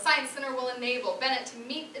 1971, the Science Center will enable Bennett to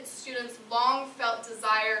meet its students' long-felt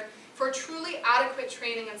desire for a truly adequate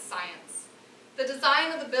training in science. The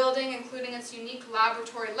design of the building, including its unique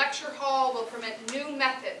laboratory lecture hall, will permit new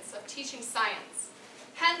methods of teaching science.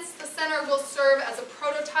 Hence, the center will serve as a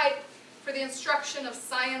prototype for the instruction of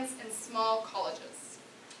science in small colleges."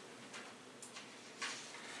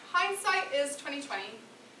 Hindsight is 2020,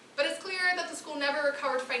 but it's clear that the school never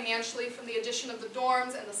recovered financially from the addition of the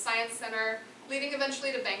dorms and the Science Center, leading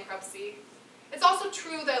eventually to bankruptcy. It's also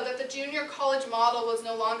true, though, that the junior college model was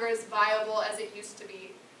no longer as viable as it used to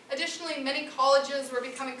be. Additionally, many colleges were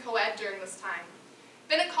becoming co-ed during this time.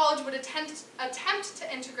 Bennett College would attempt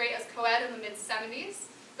to integrate as co-ed in the mid-70s,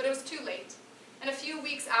 but it was too late. And a few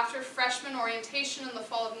weeks after freshman orientation in the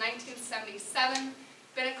fall of 1977,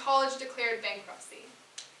 Bennett College declared bankruptcy.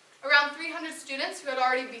 Around 300 students who had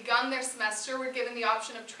already begun their semester were given the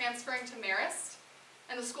option of transferring to Marist,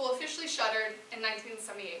 and the school officially shuttered in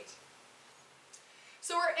 1978.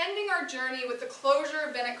 So we're ending our journey with the closure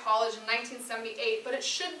of Bennett College in 1978, but it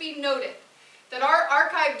should be noted that our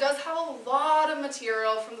archive does have a lot of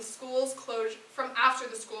material from the school's closure, from after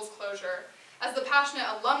the school's closure, as the passionate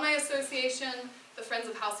Alumni Association, the Friends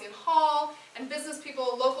of Halcyon Hall, and business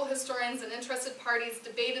people, local historians, and interested parties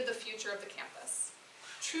debated the future of the campus.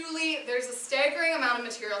 Truly, there's a staggering amount of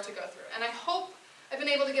material to go through, and I hope I've been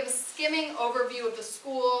able to give a skimming overview of the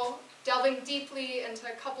school, delving deeply into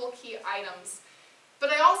a couple key items. But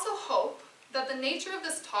I also hope that the nature of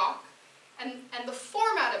this talk and the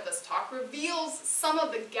format of this talk reveals some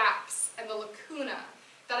of the gaps and the lacuna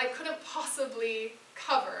that I couldn't possibly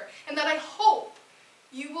cover, and that I hope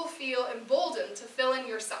you will feel emboldened to fill in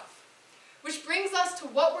yourself. Which brings us to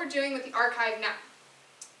what we're doing with the archive now.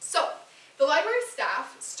 So, the library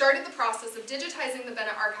staff started the process of digitizing the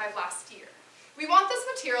Bennett archive last year. We want this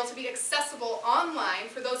material to be accessible online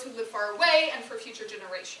for those who live far away and for future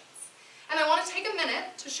generations. And I want to take a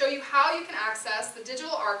minute to show you how you can access the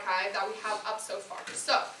digital archive that we have up so far.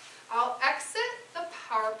 So, I'll exit the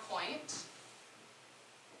PowerPoint,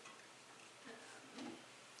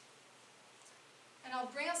 and I'll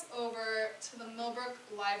bring us over to the Millbrook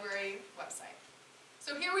Library website.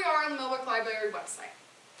 So here we are on the Millbrook Library website.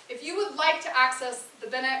 If you would like to access the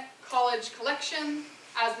Bennett College collection,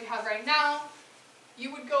 as we have right now,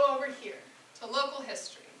 you would go over here to Local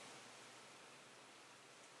History.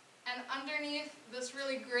 And underneath this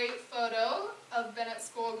really great photo of Bennett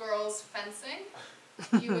schoolgirls fencing,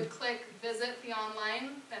 you would click Visit the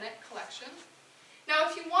Online Bennett Collection. Now,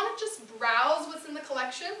 if you want to just browse what's in the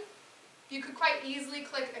collection, you could quite easily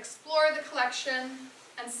click Explore the Collection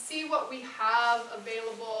and see what we have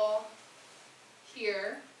available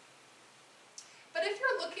here. But if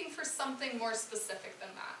you're looking for something more specific than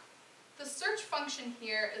that, the search function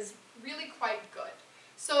here is really quite good.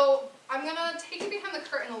 So I'm going to take you behind the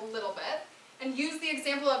curtain a little bit and use the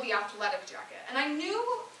example of the athletic jacket. And I knew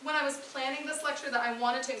when I was planning this lecture that I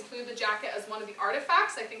wanted to include the jacket as one of the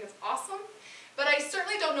artifacts. I think it's awesome. But I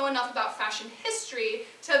certainly don't know enough about fashion history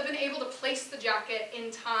to have been able to place the jacket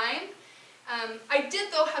in time. I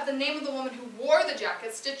did, though, have the name of the woman who wore the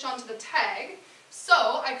jacket stitched onto the tag,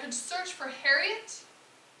 so I could search for Harriet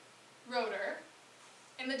Roeder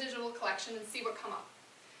in the digital collection and see what come up.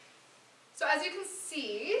 So as you can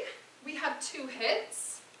see, we have two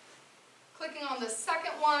hits. Clicking on the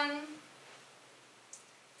second one,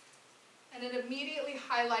 and it immediately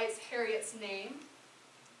highlights Harriet's name.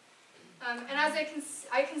 And as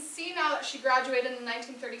I can see now that she graduated in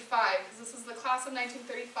 1935, because this is the class of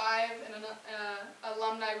 1935 and an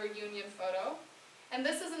alumni reunion photo. And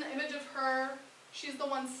this is an image of her. She's the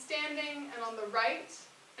one standing and on the right,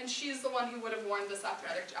 and she's the one who would have worn this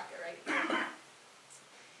athletic jacket right here.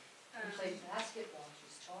 She played basketball,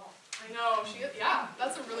 she's I know, yeah,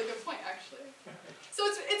 that's a really good point, actually. So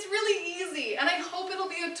it's really easy, and I hope it'll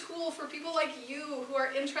be a tool for people like you who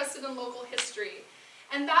are interested in local history.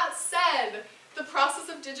 And that said, the process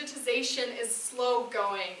of digitization is slow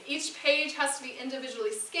going. Each page has to be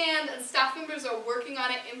individually scanned, and staff members are working on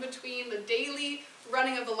it in between the daily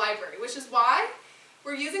running of the library, which is why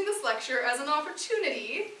we're using this lecture as an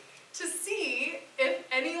opportunity to see if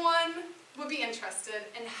anyone would be interested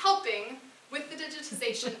in helping with the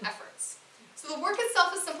digitization efforts. So the work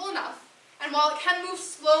itself is simple enough, and while it can move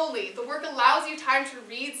slowly, the work allows you time to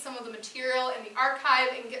read some of the material in the archive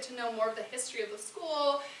and get to know more of the history of the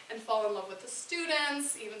school and fall in love with the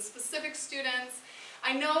students, even specific students.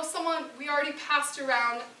 I know we already passed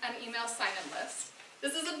around an email sign-in list.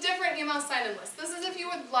 This is a different email sign-in list. This is if you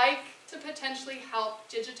would like to potentially help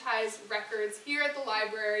digitize records here at the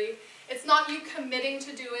library. It's not you committing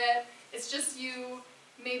to do it, it's just you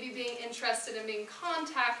maybe being interested in being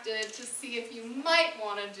contacted to see if you might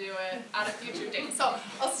want to do it at a future date. So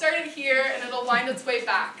I'll start it here and it'll wind its way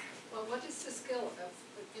back. Well, what is the skill of,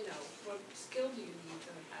 what skill do you need to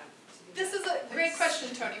have to do This that? is a great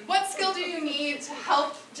question, Tony. What skill do you need to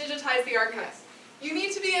help digitize the archives? You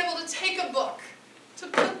need to be able to take a book, to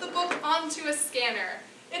put the book onto a scanner.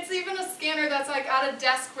 It's even a scanner that's like at a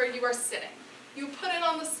desk where you are sitting. You put it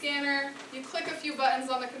on the scanner, you click a few buttons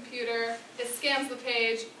on the computer, it scans the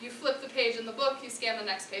page, you flip the page in the book, you scan the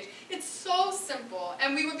next page. It's so simple,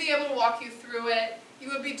 and we would be able to walk you through it. You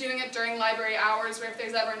would be doing it during library hours, where if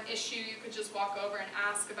there's ever an issue, you could just walk over and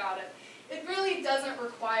ask about it. It really doesn't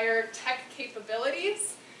require tech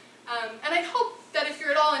capabilities, and I hope that if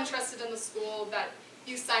you're at all interested in the school, that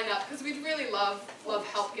you sign up, because we'd really love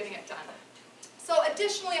help getting it done. So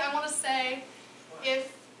additionally, I want to say,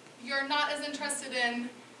 if you're not as interested in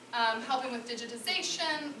helping with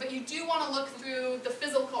digitization, but you do want to look through the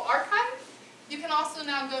physical archive, you can also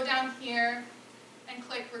now go down here and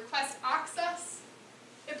click Request Access.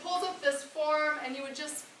 It pulls up this form, and you would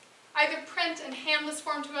just either print and hand this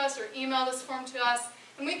form to us or email this form to us,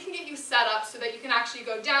 and we can get you set up so that you can actually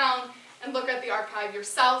go down and look at the archive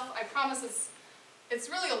yourself. I promise it's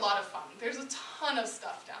really a lot of fun. There's a ton of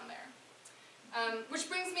stuff down there. Which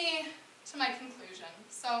brings me to my conclusion.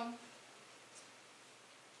 So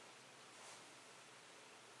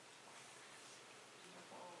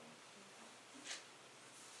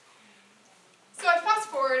I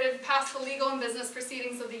fast-forwarded past the legal and business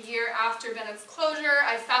proceedings of the year after Bennett's closure.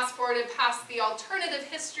 I fast-forwarded past the alternative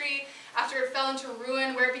history after it fell into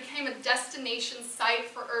ruin, where it became a destination site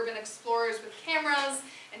for urban explorers with cameras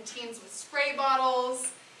and teens with spray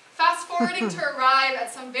bottles. Fast-forwarding to arrive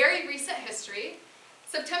at some very recent history.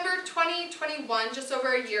 September 2021, just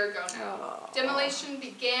over a year ago now, demolition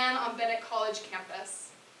began on Bennett College campus.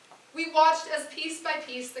 We watched as piece by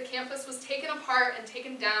piece the campus was taken apart and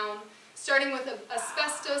taken down, starting with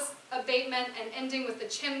asbestos abatement and ending with the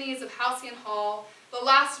chimneys of Halcyon Hall, the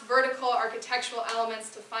last vertical architectural elements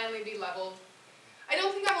to finally be leveled. I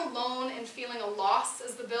don't think I'm alone in feeling a loss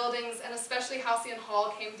as the buildings, and especially Halcyon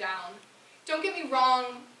Hall, came down. Don't get me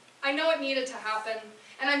wrong, I know it needed to happen,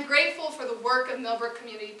 and I'm grateful for the work of Millbrook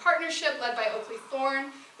Community Partnership led by Oakley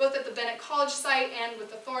Thorne, both at the Bennett College site and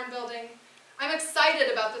with the Thorne building. I'm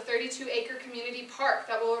excited about the 32-acre community park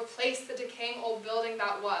that will replace the decaying old building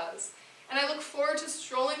that was. And I look forward to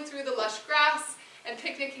strolling through the lush grass and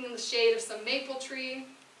picnicking in the shade of some maple tree.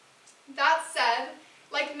 That said,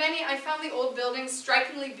 like many, I found the old building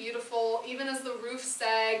strikingly beautiful, even as the roof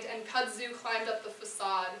sagged and kudzu climbed up the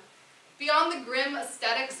facade. Beyond the grim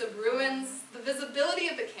aesthetics of ruins, the visibility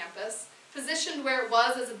of the campus, positioned where it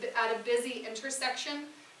was at a busy intersection,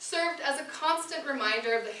 served as a constant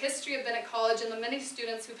reminder of the history of Bennett College and the many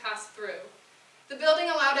students who passed through. The building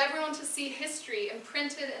allowed everyone to see history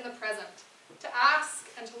imprinted in the present, to ask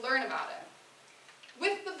and to learn about it.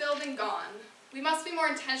 With the building gone, we must be more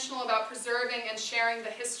intentional about preserving and sharing the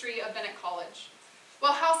history of Bennett College.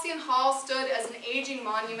 While Halcyon Hall stood as an aging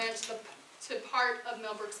monument to part of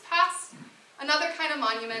Millbrook's past, another kind of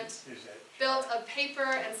monument, built of paper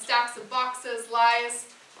and stacks of boxes, lies,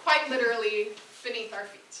 quite literally, beneath our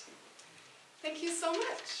feet. Thank you so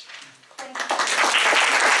much. Thank you.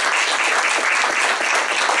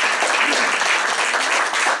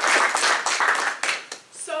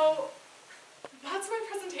 So that's my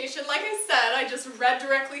presentation. Like I said, I just read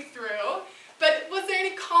directly through. But was there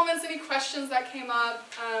any comments, any questions that came up?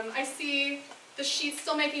 I see the sheet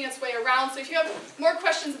still making its way around. So if you have more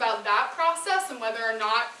questions about that process and whether or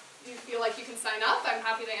not you feel like you can sign up, I'm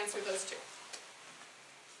happy to answer those too.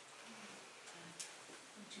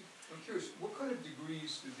 I'm curious, what kind of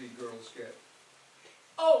degrees did the girls get?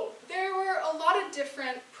 Oh, there were a lot of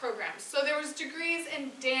different programs. So there was degrees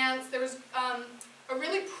in dance, there was a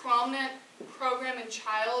really prominent program in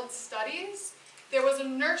child studies. There was a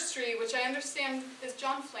nursery, which I understand, is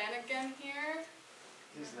John Flanagan here?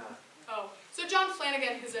 He's not. Oh, so John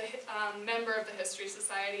Flanagan, who's a member of the History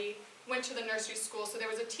Society, went to the nursery school, so there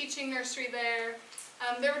was a teaching nursery there.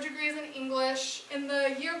 There were degrees in English. In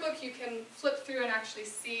the yearbook, you can flip through and actually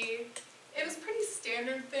see. It was pretty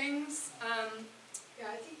standard things. Yeah,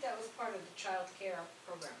 I think that was part of the child care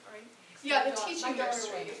program, right? Yeah, the My teaching daughter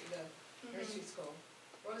nursery. went to the nursery school.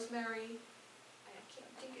 Rosemary, I can't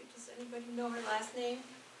think of, does anybody know her last name?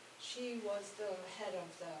 She was the head of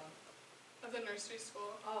the, Of the nursery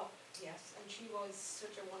school. oh, yes, and she was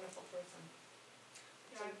such a wonderful person.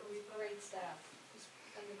 Yeah, I believe that. Great staff,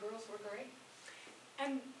 and the girls were great.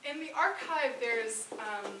 And in the archive, there's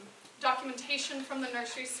documentation from the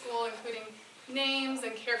nursery school, including names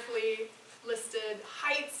and carefully listed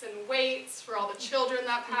heights and weights for all the children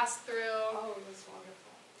that passed through. Oh, it was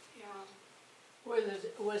wonderful.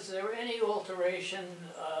 Yeah. Was there any alteration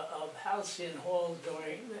of Halcyon Hall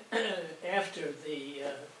during, after the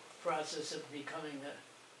process of becoming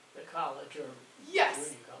the college, or Yes. where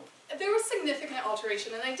do you go? There was significant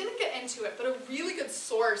alteration, and I didn't get into it, but a really good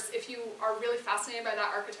source, if you are really fascinated by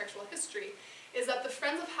that architectural history, is that the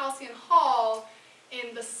Friends of Halcyon Hall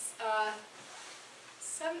in the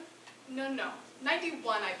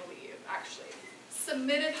 91, I believe, actually,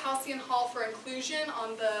 submitted Halcyon Hall for inclusion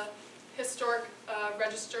on the historic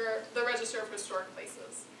register of historic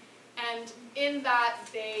places. And in that,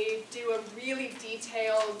 they do a really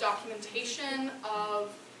detailed documentation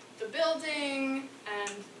of the building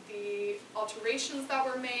and the alterations that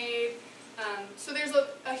were made. So there's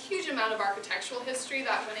a huge amount of architectural history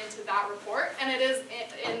that went into that report, and it is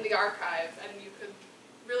in the archive, and you could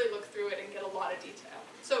really look through it and get a lot of detail.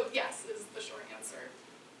 So yes, is the short answer.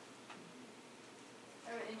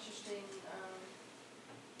 I have an interesting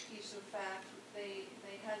piece of fact. They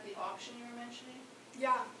had the auction you were mentioning,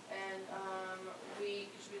 Yeah. and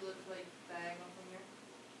because we lived like diagonal from here,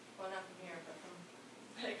 well not from here, but from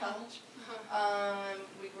Bennett College.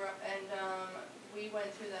 We grew up, and we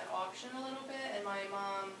went through that auction a little bit, and my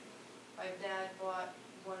dad bought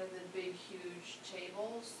one of the big, huge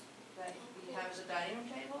tables that we have as a dining room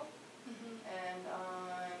table, and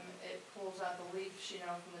it pulls out the leaves,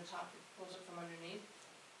 from the top, it pulls it from underneath.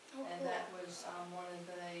 Oh, And cool. that was one of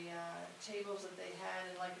the tables that they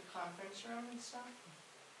had in like a conference room and stuff.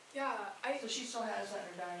 Yeah, So she still has that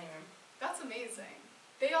in her dining room. that's amazing.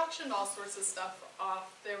 They auctioned all sorts of stuff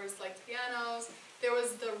off. There was like pianos. There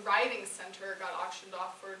was the writing center got auctioned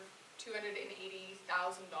off for $280,000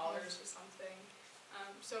 or something.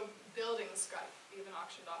 So buildings got even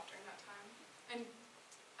auctioned off during that time. And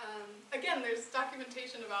again, there's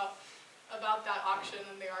documentation about that auction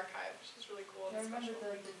in the archive, which is really cool. I and remember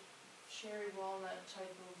special. the cherry walnut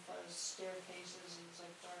type of staircases and it's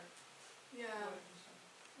like dark Yeah, wood and stuff.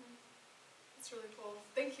 it's really cool.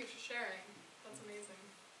 Thank you for sharing. That's amazing.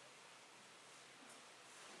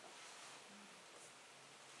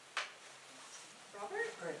 Robert?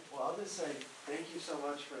 Great, well, I'll just say, thank you so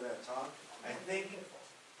much for that talk. I think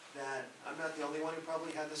that I'm not the only one who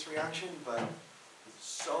probably had this reaction, but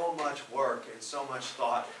so much work and so much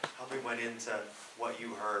thought probably went into what you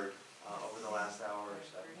heard over the last hour or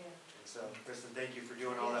so. And so, Kristin, thank you for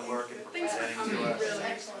doing all that work and for Thanks for presenting coming. to us. Really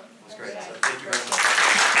Excellent. It was great.